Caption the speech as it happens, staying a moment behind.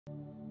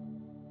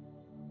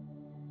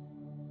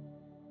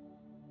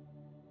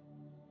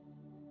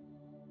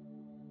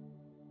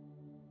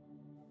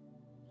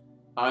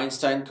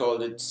Einstein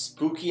called it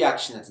spooky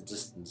action at a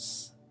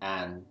distance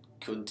and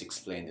couldn't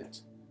explain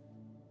it.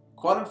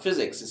 Quantum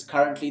physics is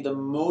currently the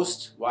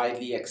most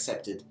widely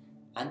accepted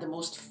and the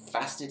most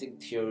fascinating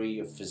theory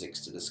of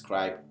physics to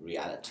describe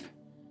reality.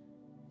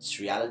 This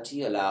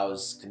reality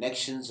allows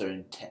connections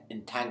or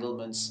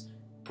entanglements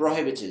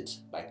prohibited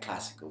by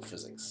classical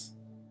physics.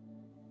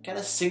 Can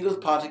a single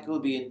particle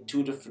be in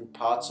two different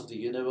parts of the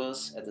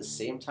universe at the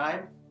same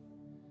time?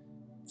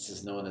 This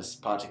is known as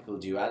particle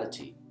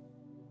duality.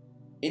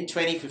 In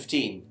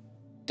 2015,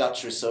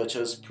 Dutch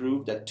researchers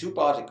proved that two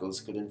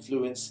particles could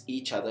influence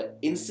each other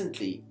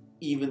instantly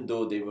even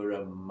though they were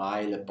a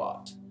mile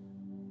apart.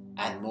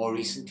 And more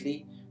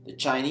recently, the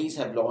Chinese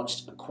have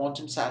launched a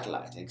quantum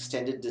satellite and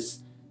extended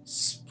this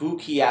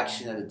spooky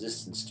action at a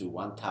distance to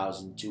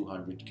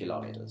 1,200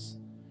 kilometers.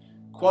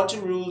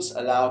 Quantum rules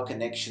allow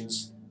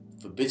connections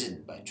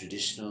forbidden by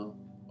traditional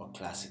or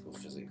classical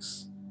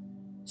physics.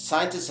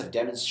 Scientists have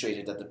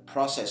demonstrated that the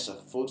process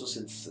of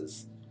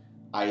photosynthesis,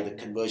 i.e. the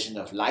conversion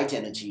of light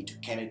energy to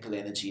chemical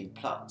energy in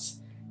plants,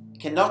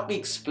 cannot be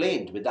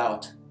explained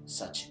without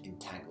such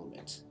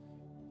entanglement.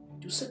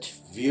 Do such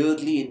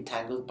weirdly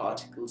entangled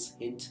particles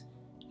hint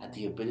at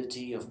the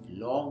ability of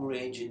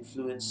long-range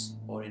influence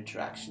or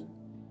interaction?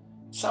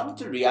 Some of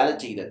the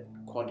reality that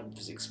quantum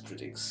physics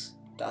predicts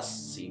thus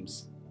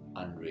seems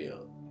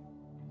unreal.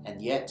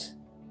 And yet,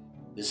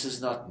 this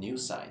is not new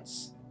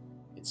science.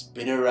 It's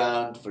been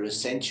around for a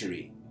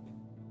century.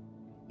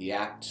 The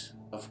act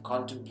of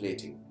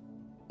contemplating,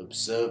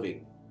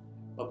 observing,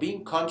 or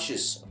being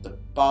conscious of the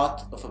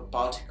path of a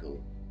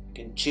particle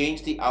can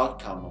change the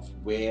outcome of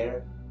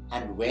where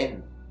and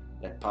when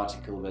that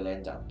particle will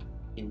end up,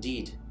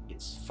 indeed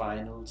its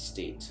final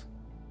state.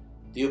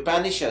 The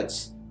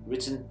Upanishads,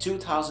 written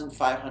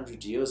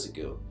 2,500 years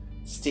ago,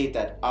 state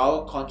that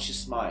our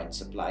conscious mind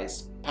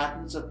supplies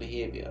patterns of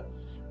behavior,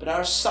 but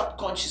our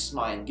subconscious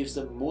mind gives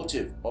the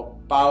motive or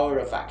power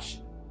of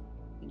action.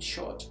 In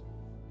short,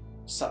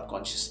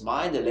 subconscious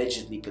mind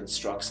allegedly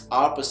constructs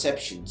our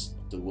perceptions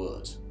of the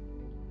world.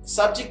 The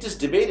subject is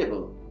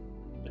debatable,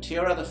 but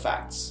here are the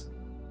facts.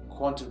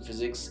 Quantum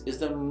physics is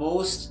the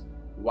most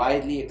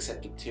widely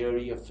accepted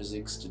theory of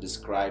physics to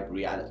describe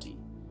reality.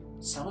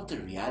 Some of the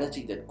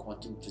reality that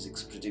quantum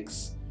physics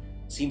predicts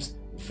seems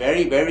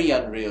very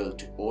unreal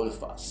to all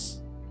of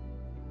us.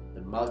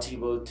 The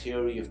multi-world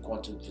theory of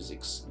quantum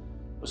physics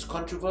was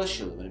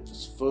controversial when it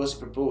was first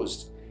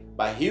proposed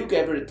by Hugh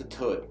Everett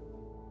III.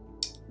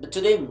 But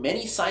today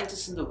many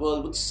scientists in the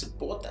world would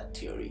support that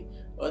theory,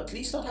 or at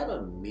least not have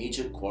a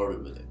major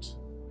quarrel with it.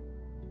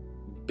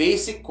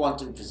 Basic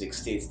quantum physics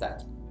states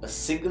that a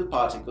single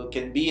particle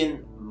can be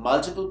in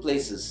multiple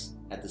places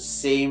at the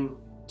same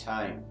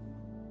time.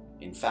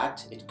 In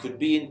fact, it could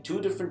be in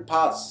two different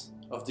parts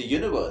of the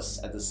universe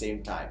at the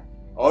same time,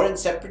 or in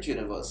separate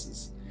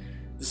universes.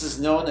 This is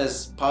known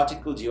as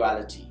particle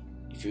duality.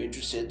 If you're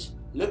interested,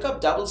 look up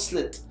double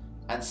slit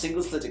and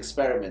single slit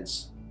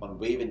experiments on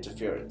wave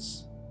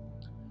interference.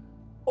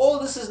 All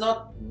this is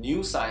not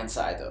new science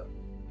either.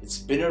 It's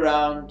been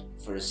around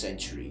for a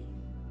century,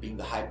 being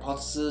the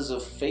hypothesis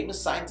of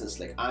famous scientists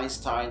like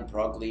Einstein,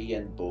 Broglie,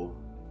 and Bohm.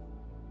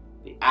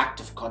 The act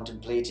of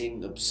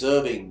contemplating,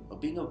 observing, or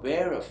being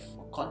aware of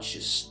or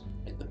conscious,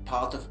 like the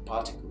path of a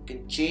particle,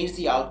 can change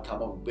the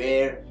outcome of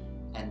where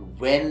and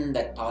when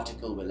that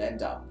particle will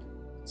end up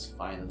in its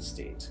final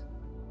state.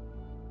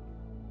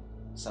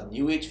 Some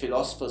New Age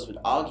philosophers would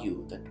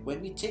argue that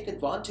when we take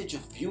advantage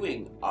of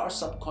viewing our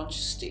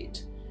subconscious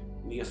state,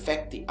 we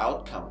affect the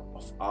outcome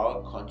of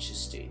our conscious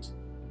state.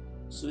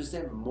 So is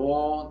there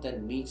more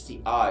than meets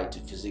the eye to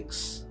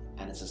physics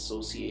and its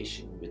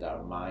association with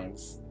our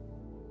minds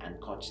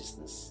and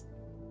consciousness?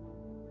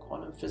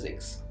 Quantum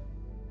physics.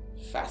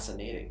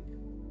 Fascinating.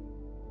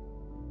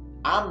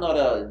 I'm not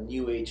a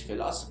New Age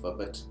philosopher,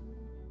 but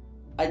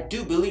I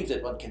do believe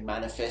that one can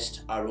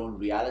manifest our own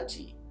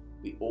reality.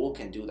 We all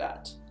can do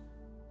that.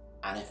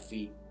 And if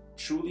we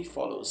truly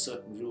follow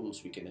certain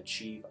rules, we can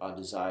achieve our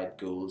desired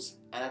goals,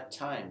 and at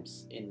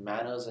times in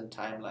manners and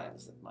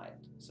timelines that might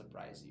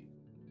surprise you.